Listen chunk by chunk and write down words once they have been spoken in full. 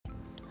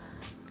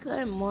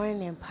Good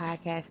morning,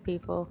 podcast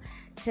people.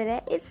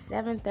 Today it's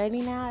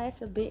 7:30 now.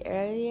 It's a bit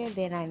earlier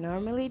than I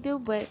normally do,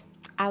 but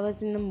I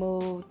was in the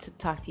mood to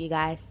talk to you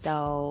guys,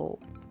 so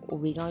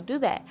we gonna do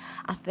that.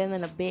 I'm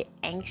feeling a bit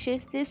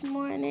anxious this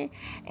morning,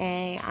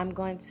 and I'm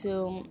going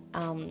to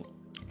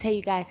tell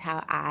you guys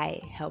how I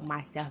help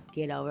myself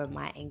get over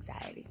my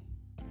anxiety.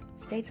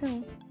 Stay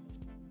tuned.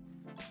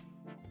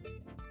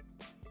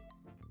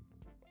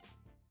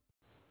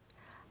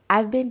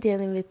 I've been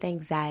dealing with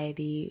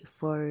anxiety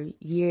for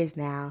years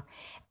now,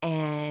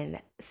 and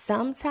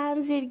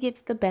sometimes it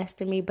gets the best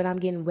of me, but I'm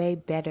getting way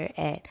better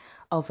at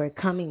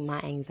overcoming my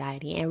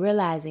anxiety and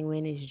realizing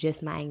when it's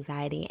just my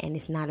anxiety and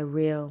it's not a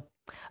real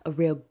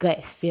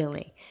gut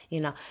feeling,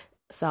 you know.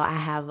 So I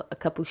have a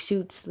couple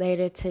shoots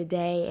later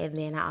today, and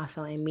then I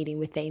also am meeting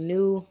with a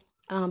new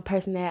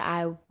person that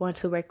I want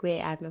to work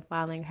with. I've been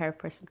following her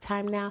for some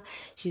time now.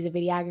 She's a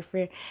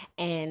videographer,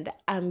 and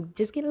I'm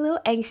just getting a little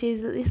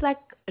anxious. It's like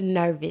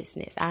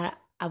nervousness. I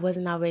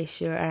wasn't always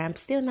sure, or I'm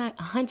still not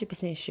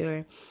 100%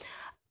 sure.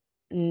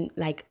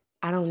 Like,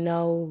 I don't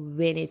know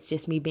when it's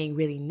just me being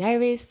really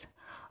nervous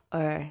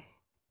or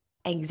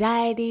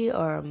anxiety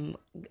or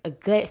a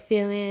gut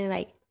feeling.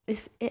 Like,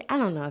 I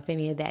don't know if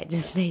any of that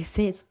just makes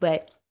sense,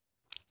 but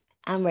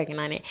I'm working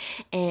on it.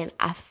 And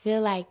I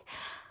feel like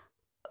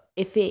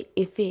if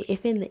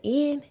in the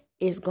end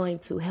it's going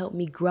to help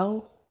me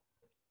grow,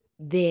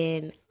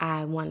 then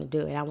I want to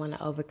do it. I want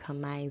to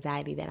overcome my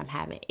anxiety that I'm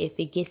having. If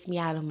it gets me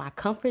out of my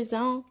comfort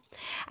zone,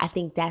 I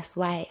think that's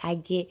why I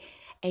get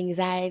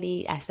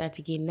anxiety. I start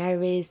to get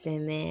nervous,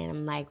 and then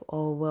I'm like,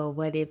 oh, well,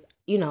 what if,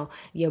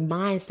 your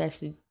mind starts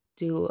to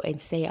do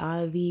and say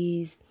all of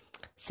these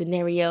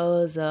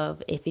scenarios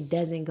of if it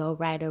doesn't go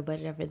right or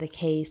whatever the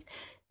case.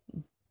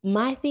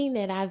 My thing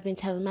that I've been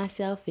telling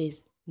myself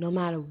is no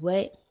matter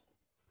what,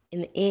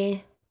 in the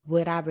end,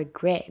 would I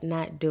regret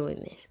not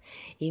doing this?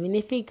 Even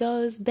if it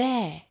goes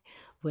bad,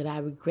 would I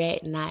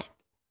regret not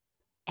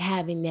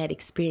having that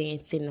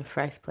experience in the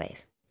first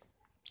place?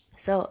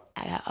 So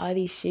I got all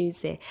these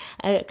shoots, and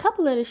a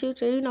couple of the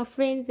shoots are,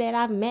 friends that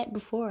I've met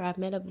before. I've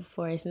met up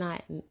before. It's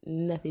not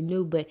nothing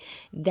new, but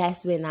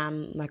that's when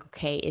I'm like,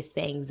 okay, it's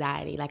the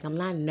anxiety. Like, I'm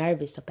not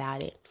nervous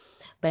about it,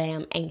 but I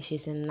am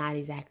anxious and not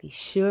exactly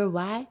sure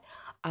why.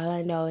 All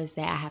I know is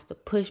that I have to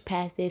push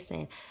past this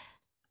and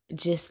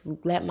just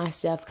let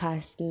myself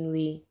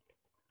constantly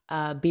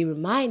be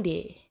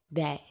reminded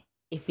that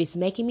if it's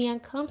making me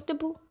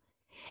uncomfortable,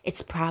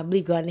 it's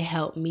probably going to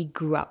help me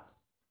grow.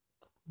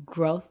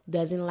 Growth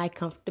doesn't like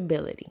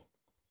comfortability.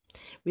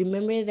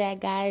 Remember that,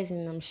 guys,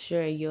 and I'm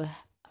sure you'll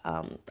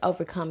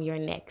overcome your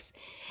next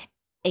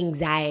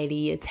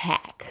anxiety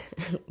attack,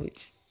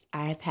 which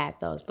I've had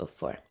those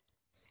before.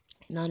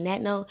 And on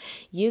that note,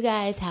 you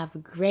guys have a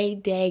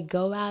great day.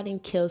 Go out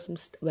and kill some,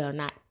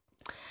 not.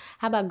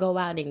 How about go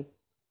out and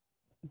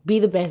be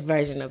the best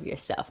version of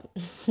yourself?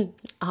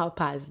 All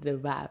positive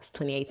vibes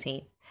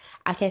 2018.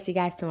 I'll catch you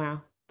guys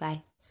tomorrow.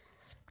 Bye.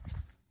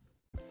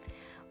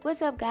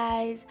 What's up,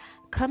 guys?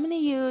 Coming to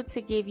you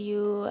to give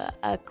you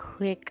a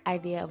quick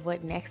idea of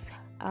what next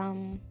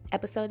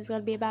episode is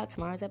going to be about,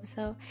 tomorrow's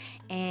episode.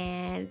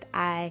 And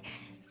I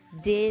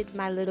did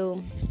my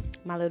little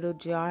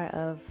jar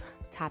of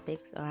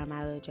topics, or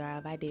my little jar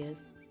of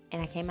ideas,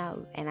 and I came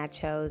out and I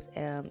chose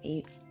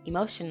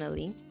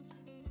emotionally.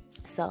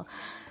 So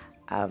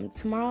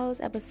tomorrow's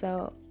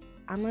episode,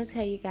 I'm going to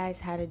tell you guys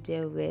how to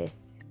deal with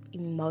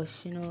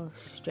emotional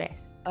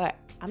stress. Or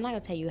I'm not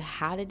going to tell you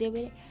how to deal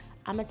with it.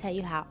 I'm going to tell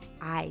you how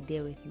I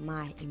deal with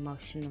my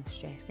emotional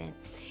stress and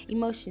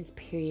emotions,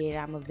 period.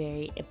 I'm a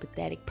very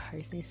empathetic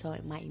person, so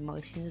my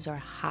emotions are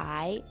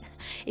high,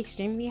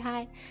 extremely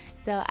high.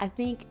 So I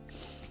think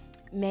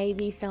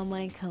maybe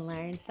someone can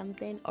learn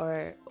something,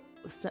 or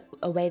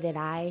a way that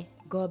I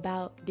go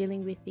about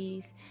dealing with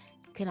these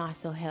can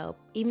also help.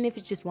 Even if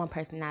it's just one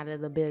person out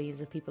of the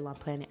billions of people on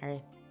planet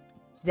Earth,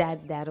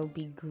 that'll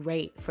be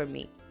great for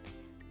me.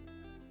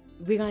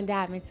 We're going to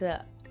dive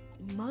into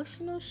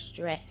emotional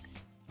stress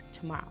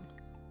tomorrow.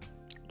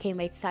 Can't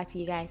wait to talk to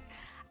you guys.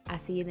 I'll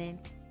see you then.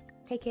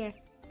 Take care.